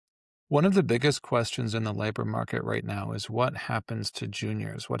One of the biggest questions in the labor market right now is what happens to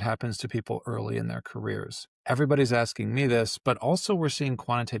juniors? What happens to people early in their careers? Everybody's asking me this, but also we're seeing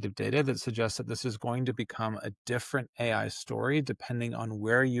quantitative data that suggests that this is going to become a different AI story depending on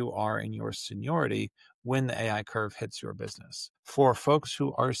where you are in your seniority when the AI curve hits your business. For folks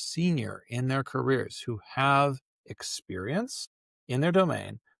who are senior in their careers, who have experience in their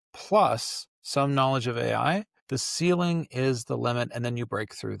domain, plus some knowledge of AI, the ceiling is the limit, and then you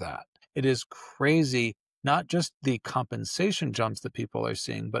break through that. It is crazy, not just the compensation jumps that people are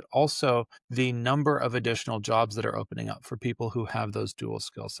seeing, but also the number of additional jobs that are opening up for people who have those dual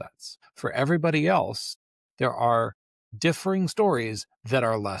skill sets. For everybody else, there are differing stories that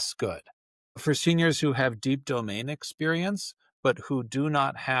are less good. For seniors who have deep domain experience, but who do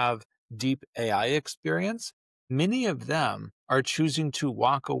not have deep AI experience, many of them are choosing to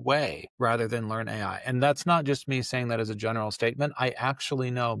walk away rather than learn AI. And that's not just me saying that as a general statement. I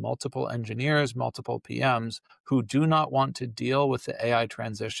actually know multiple engineers, multiple PMs who do not want to deal with the AI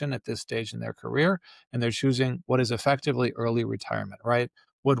transition at this stage in their career. And they're choosing what is effectively early retirement, right?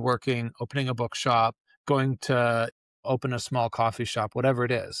 Woodworking, opening a bookshop, going to open a small coffee shop, whatever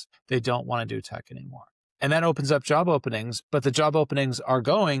it is. They don't want to do tech anymore. And that opens up job openings, but the job openings are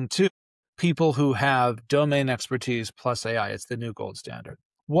going to people who have domain expertise plus AI. It's the new gold standard.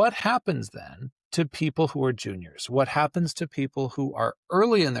 What happens then to people who are juniors? What happens to people who are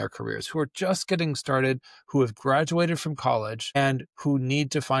early in their careers, who are just getting started, who have graduated from college and who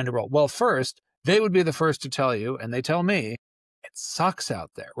need to find a role? Well, first, they would be the first to tell you, and they tell me, it sucks out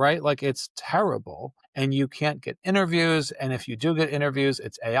there, right? Like it's terrible and you can't get interviews. And if you do get interviews,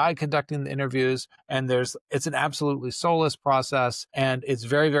 it's AI conducting the interviews and it's an absolutely soulless process and it's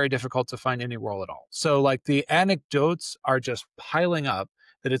very, very difficult to find any role at all. So like the anecdotes are just piling up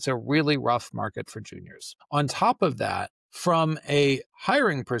that it's a really rough market for juniors. On top of that, from a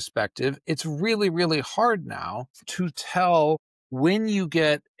hiring perspective, it's really, really hard now to tell when you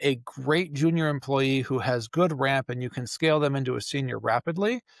get a great junior employee who has good ramp and you can scale them into a senior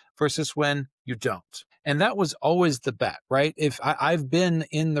rapidly versus when you don't. And that was always the bet, right? If I've been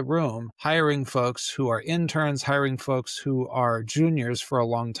in the room hiring folks who are interns, hiring folks who are juniors for a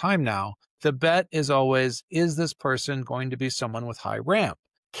long time now, the bet is always, is this person going to be someone with high ramp?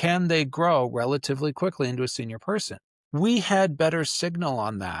 Can they grow relatively quickly into a senior person? We had better signal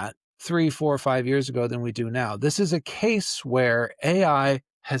on that 3, 4, 5 years ago than we do now. This is a case where AI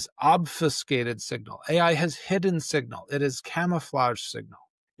has obfuscated signal. AI has hidden signal. It is camouflage signal.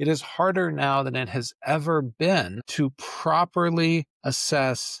 It is harder now than it has ever been to properly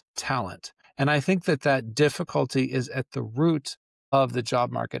assess talent. And I think that difficulty is at the root of the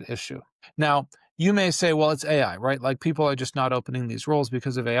job market issue. Now, you may say, well, it's AI, right? Like people are just not opening these roles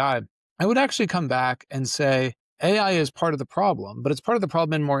because of AI. I would actually come back and say, AI is part of the problem, but it's part of the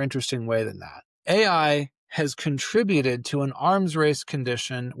problem in a more interesting way than that. AI has contributed to an arms race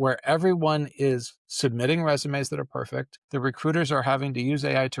condition where everyone is submitting resumes that are perfect. The recruiters are having to use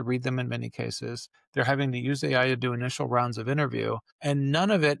AI to read them in many cases. They're having to use AI to do initial rounds of interview, and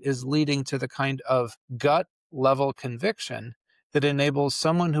none of it is leading to the kind of gut level conviction that enables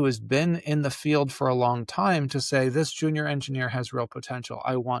someone who has been in the field for a long time to say, this junior engineer has real potential.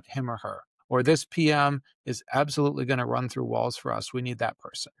 I want him or her. Or this PM is absolutely going to run through walls for us. We need that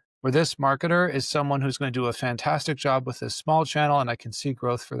person. Or this marketer is someone who's going to do a fantastic job with this small channel and I can see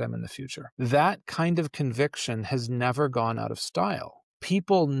growth for them in the future. That kind of conviction has never gone out of style.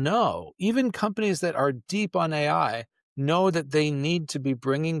 People know, even companies that are deep on AI, know that they need to be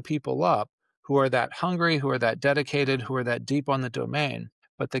bringing people up who are that hungry, who are that dedicated, who are that deep on the domain,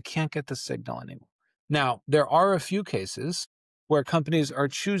 but they can't get the signal anymore. Now, there are a few cases where companies are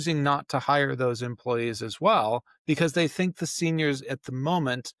choosing not to hire those employees as well because they think the seniors at the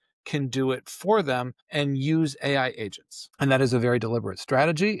moment can do it for them and use AI agents. And that is a very deliberate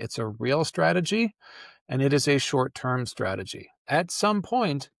strategy. It's a real strategy, and it is a short-term strategy. At some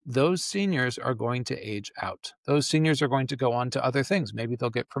point, those seniors are going to age out. Those seniors are going to go on to other things. Maybe they'll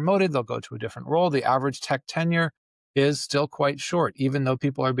get promoted, they'll go to a different role. The average tech tenure is still quite short. Even though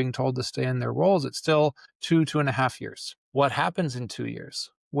people are being told to stay in their roles, it's still 2.5 years. What happens in 2 years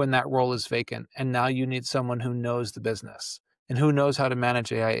when that role is vacant and now you need someone who knows the business and who knows how to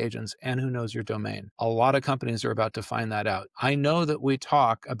manage AI agents and who knows your domain? A lot of companies are about to find that out. I know that we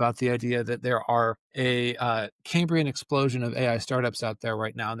talk about the idea that there are a Cambrian explosion of AI startups out there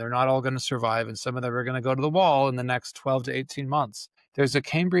right now, and they're not all going to survive, and some of them are going to go to the wall in the next 12 to 18 months. There's a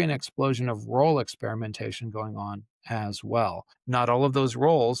Cambrian explosion of role experimentation going on as well. Not all of those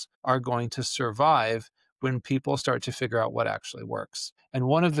roles are going to survive when people start to figure out what actually works. And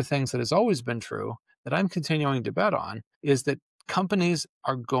one of the things that has always been true that I'm continuing to bet on is that Companies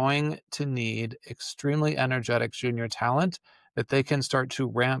are going to need extremely energetic junior talent that they can start to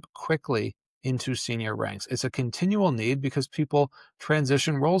ramp quickly into senior ranks. It's a continual need because people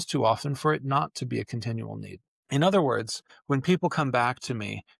transition roles too often for it not to be a continual need. In other words, when people come back to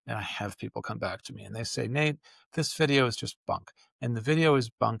me, and I have people come back to me and they say, Nate, this video is just bunk. And the video is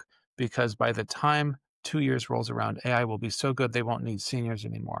bunk because by the time 2 years rolls around, AI will be so good they won't need seniors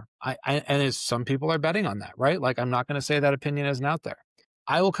anymore. Some people are betting on that, right? Like, I'm not going to say that opinion isn't out there.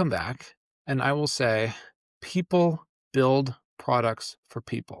 I will come back and I will say, people build products for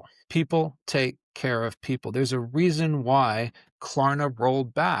people. People take care of people. There's a reason why Klarna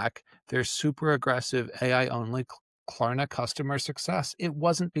rolled back their super aggressive AI-only Klarna customer success. It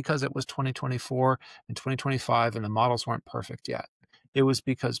wasn't because it was 2024 and 2025 and the models weren't perfect yet. It was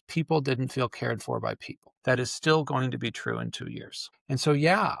because people didn't feel cared for by people. That is still going to be true in 2 years. And so,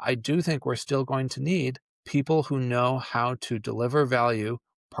 yeah, I do think we're still going to need people who know how to deliver value,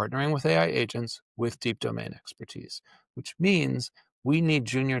 partnering with AI agents with deep domain expertise, which means we need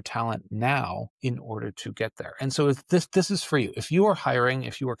junior talent now in order to get there. And so if this is for you. If you are hiring,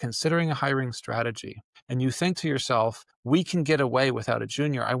 if you are considering a hiring strategy, and you think to yourself, we can get away without a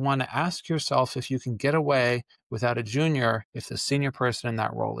junior, I want to ask yourself if you can get away without a junior if the senior person in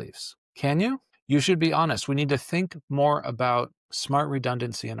that role leaves. Can you? You should be honest. We need to think more about smart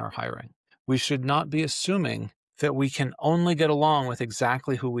redundancy in our hiring. We should not be assuming that we can only get along with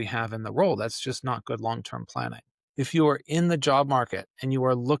exactly who we have in the role. That's just not good long-term planning. If you are in the job market and you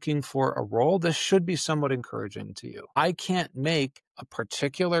are looking for a role, this should be somewhat encouraging to you. I can't make a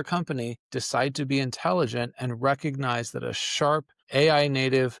particular company decide to be intelligent and recognize that a sharp, AI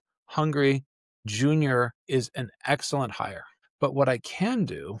native, hungry junior is an excellent hire. But what I can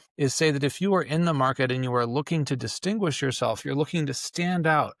do is say that if you are in the market and you are looking to distinguish yourself, you're looking to stand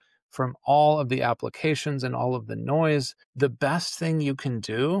out from all of the applications and all of the noise, the best thing you can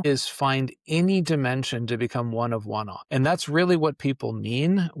do is find any dimension to become one of one on. And that's really what people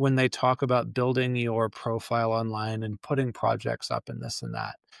mean when they talk about building your profile online and putting projects up and this and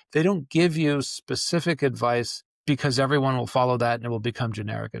that. They don't give you specific advice because everyone will follow that and it will become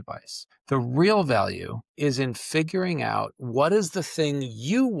generic advice. The real value is in figuring out what is the thing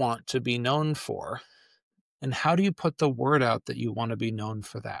you want to be known for, and how do you put the word out that you want to be known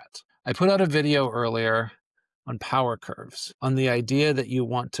for that? I put out a video earlier on power curves, on the idea that you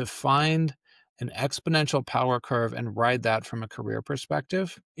want to find an exponential power curve and ride that from a career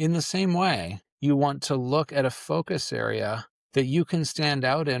perspective. In the same way, you want to look at a focus area that you can stand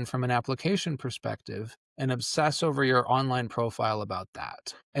out in from an application perspective and obsess over your online profile about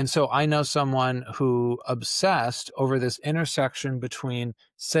that. And so I know someone who obsessed over this intersection between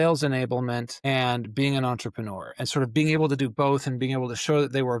sales enablement and being an entrepreneur, and sort of being able to do both and being able to show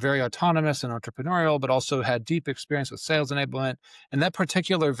that they were very autonomous and entrepreneurial, but also had deep experience with sales enablement. And that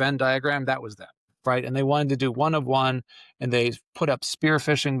particular Venn diagram, that was them. Right. And they wanted to do one of one, and they put up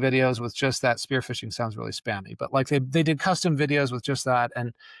spearfishing videos with just that. Spearfishing sounds really spammy, but like they did custom videos with just that.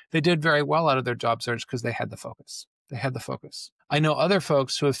 And they did very well out of their job search because they had the focus. They had the focus. I know other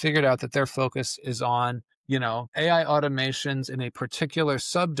folks who have figured out that their focus is on, AI automations in a particular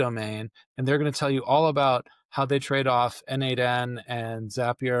subdomain, and they're going to tell you all about how they trade off N8N and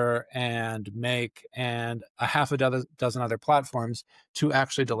Zapier and Make and a half a dozen other platforms to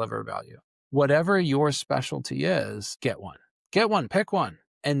actually deliver value. Whatever your specialty is, get one, pick one,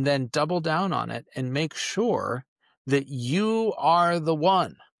 and then double down on it and make sure that you are the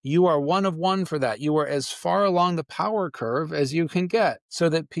one. You are one of one for that. You are as far along the power curve as you can get so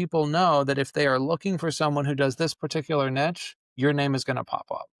that people know that if they are looking for someone who does this particular niche, your name is going to pop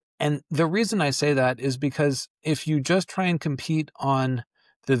up. And the reason I say that is because if you just try and compete on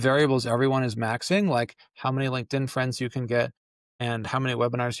the variables everyone is maxing, like how many LinkedIn friends you can get, and how many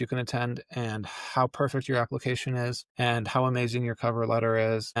webinars you can attend, and how perfect your application is, and how amazing your cover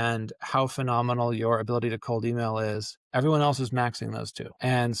letter is, and how phenomenal your ability to cold email is. Everyone else is maxing those too.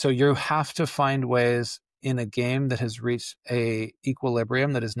 And so you have to find ways in a game that has reached a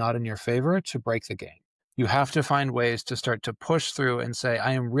equilibrium that is not in your favor to break the game. You have to find ways to start to push through and say,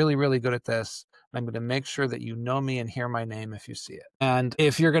 I am really, really good at this. I'm going to make sure that you know me and hear my name if you see it. And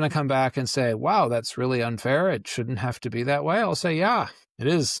if you're going to come back and say, wow, that's really unfair, it shouldn't have to be that way, I'll say, yeah, it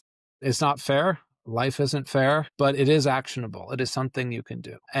is. It's not fair. Life isn't fair, but it is actionable. It is something you can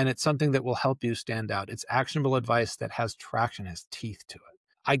do. And it's something that will help you stand out. It's actionable advice that has traction, has teeth to it.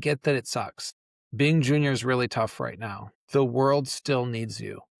 I get that it sucks. Being junior is really tough right now. The world still needs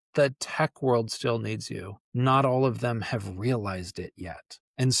you. The tech world still needs you. Not all of them have realized it yet.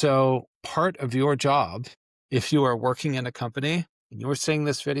 And so part of your job, if you are working in a company and you're seeing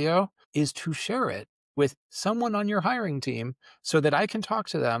this video, is to share it with someone on your hiring team so that I can talk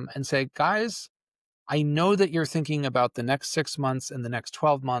to them and say, guys, I know that you're thinking about the next 6 months and the next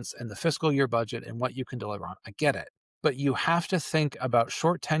 12 months and the fiscal year budget and what you can deliver on. I get it. But you have to think about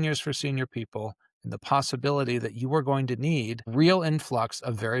short tenures for senior people and the possibility that you are going to need real influx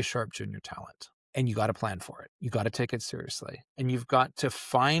of very sharp junior talent. And you got to plan for it. You got to take it seriously. And you've got to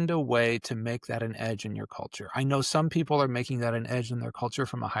find a way to make that an edge in your culture. I know some people are making that an edge in their culture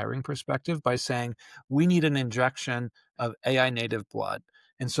from a hiring perspective by saying, we need an injection of AI native blood.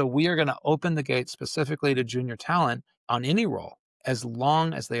 And so we are going to open the gate specifically to junior talent on any role as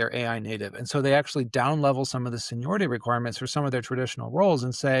long as they are AI native. And so they actually down level some of the seniority requirements for some of their traditional roles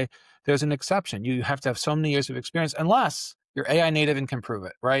and say, there's an exception. You have to have so many years of experience unless you're AI native and can prove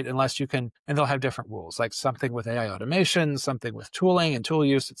it, right? Unless you can, and they'll have different rules, like something with AI automation, something with tooling and tool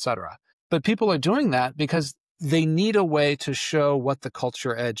use, et cetera. But people are doing that because they need a way to show what the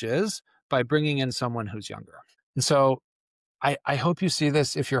culture edge is by bringing in someone who's younger. And so I hope you see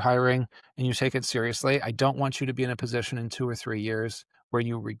this if you're hiring and you take it seriously. I don't want you to be in a position in 2 or 3 years where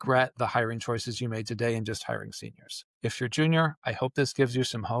you regret the hiring choices you made today and just hiring seniors. If you're junior, I hope this gives you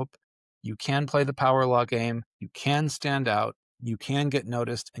some hope. You can play the power law game. You can stand out. You can get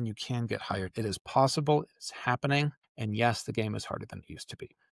noticed and you can get hired. It is possible. It's happening. And yes, the game is harder than it used to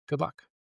be. Good luck.